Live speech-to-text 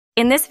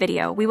In this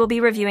video, we will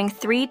be reviewing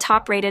 3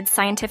 top-rated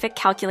scientific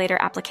calculator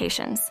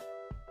applications.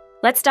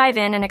 Let's dive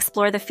in and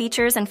explore the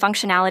features and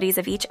functionalities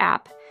of each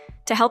app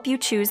to help you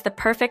choose the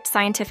perfect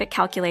scientific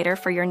calculator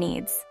for your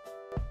needs.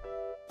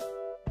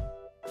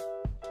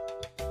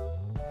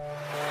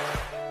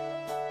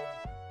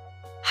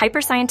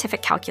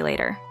 Hyperscientific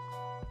Calculator.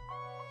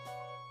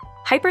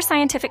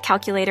 Hyperscientific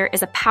Calculator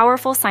is a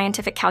powerful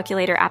scientific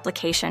calculator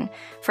application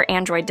for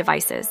Android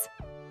devices.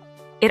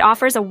 It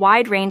offers a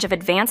wide range of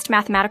advanced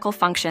mathematical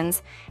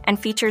functions and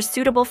features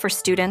suitable for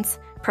students,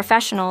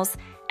 professionals,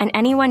 and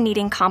anyone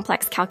needing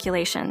complex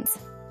calculations.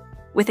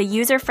 With a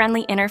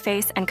user-friendly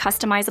interface and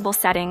customizable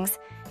settings,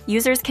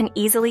 users can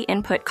easily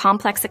input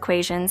complex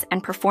equations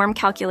and perform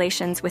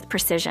calculations with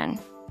precision.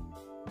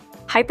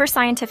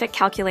 Hyperscientific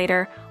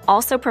Calculator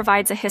also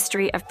provides a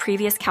history of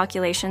previous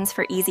calculations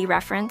for easy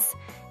reference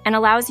and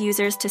allows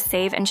users to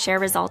save and share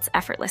results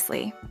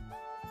effortlessly.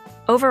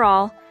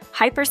 Overall,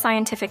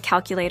 Hyperscientific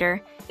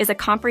Calculator is a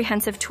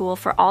comprehensive tool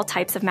for all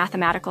types of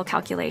mathematical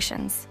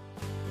calculations.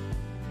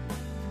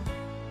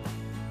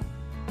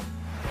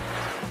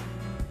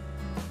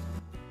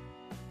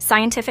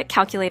 Scientific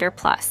Calculator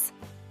Plus.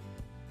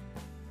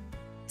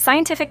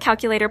 Scientific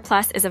Calculator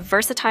Plus is a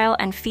versatile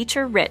and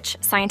feature-rich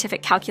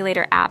scientific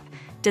calculator app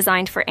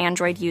designed for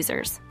Android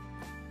users.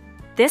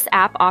 This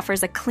app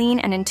offers a clean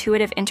and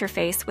intuitive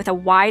interface with a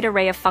wide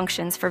array of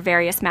functions for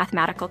various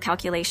mathematical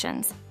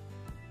calculations.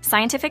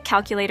 Scientific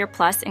Calculator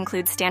Plus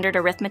includes standard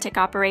arithmetic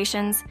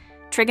operations,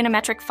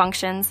 trigonometric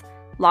functions,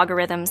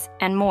 logarithms,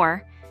 and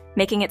more,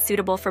 making it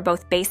suitable for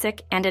both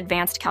basic and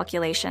advanced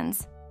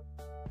calculations.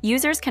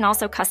 Users can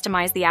also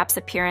customize the app's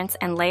appearance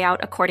and layout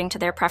according to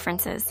their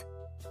preferences.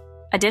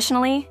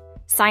 Additionally,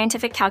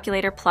 Scientific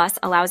Calculator Plus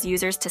allows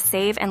users to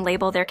save and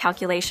label their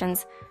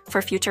calculations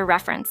for future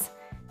reference,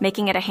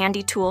 making it a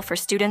handy tool for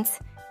students,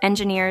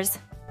 engineers,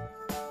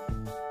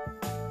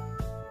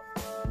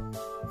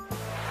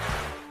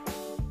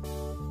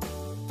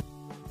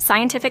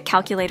 Scientific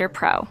Calculator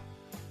Pro.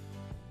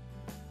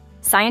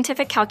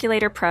 Scientific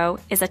Calculator Pro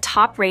is a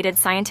top-rated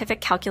scientific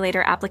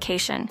calculator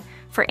application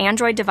for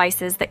Android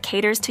devices that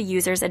caters to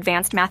users'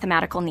 advanced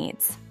mathematical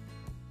needs.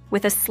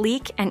 With a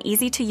sleek and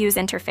easy-to-use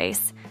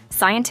interface,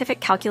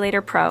 Scientific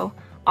Calculator Pro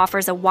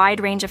offers a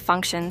wide range of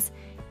functions,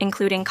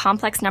 including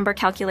complex number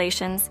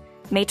calculations,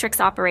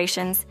 matrix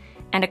operations,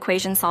 and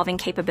equation-solving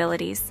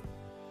capabilities.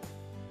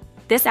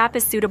 This app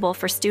is suitable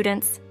for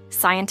students,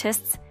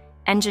 scientists,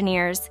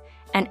 engineers,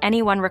 and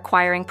anyone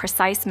requiring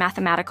precise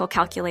mathematical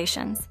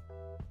calculations.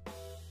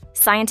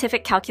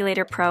 Scientific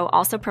Calculator Pro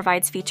also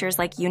provides features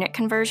like unit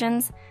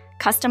conversions,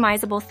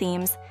 customizable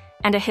themes,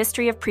 and a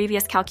history of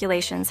previous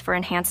calculations for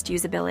enhanced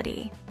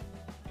usability.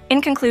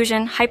 In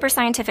conclusion,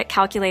 Hyperscientific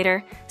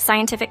Calculator,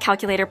 Scientific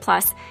Calculator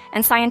Plus,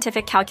 and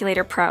Scientific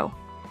Calculator Pro.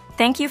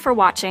 Thank you for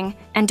watching,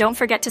 and don't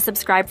forget to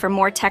subscribe for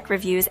more tech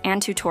reviews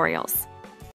and tutorials.